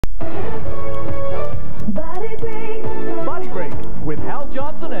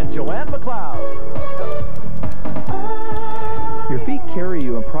Your feet carry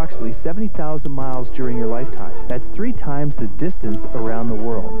you approximately 70,000 miles during your lifetime. That's 3 times the distance around the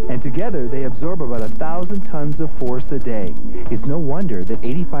world. And together, they absorb about 1,000 tons of force a day. It's no wonder that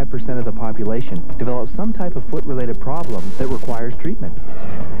 85% of the population develops some type of foot-related problem that requires treatment.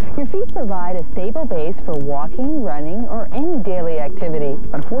 Your feet provide a stable base for walking, running, or any daily activity.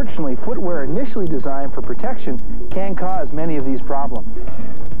 Unfortunately, footwear initially designed for protection can cause many of these problems.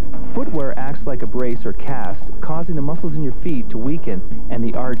 Footwear acts like a brace or cast, causing the muscles in your feet to weaken and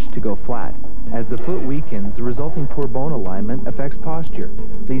the arch to go flat. As the foot weakens, the resulting poor bone alignment affects posture,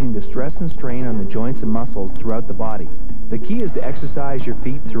 leading to stress and strain on the joints and muscles throughout the body. The key is to exercise your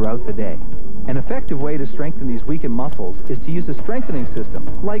feet throughout the day. An effective way to strengthen these weakened muscles is to use a strengthening system,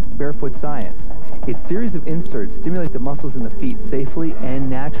 like Barefoot Science. Its series of inserts stimulate the muscles in the feet safely and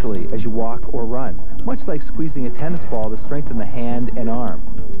naturally as you walk or run, much like squeezing a tennis ball to strengthen the hand and arm.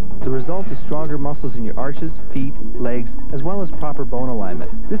 The result is stronger muscles in your arches, feet, legs, as well as proper bone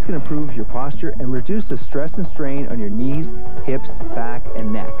alignment. This can improve your posture and reduce the stress and strain on your knees, hips, back,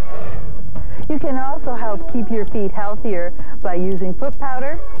 and neck. You can also help keep your feet healthier by using foot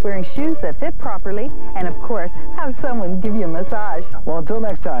powder, wearing shoes that fit properly, and of course, have someone give you a massage. Well, until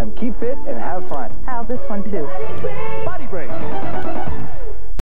next time, keep fit and have fun. Have this one too. Body break.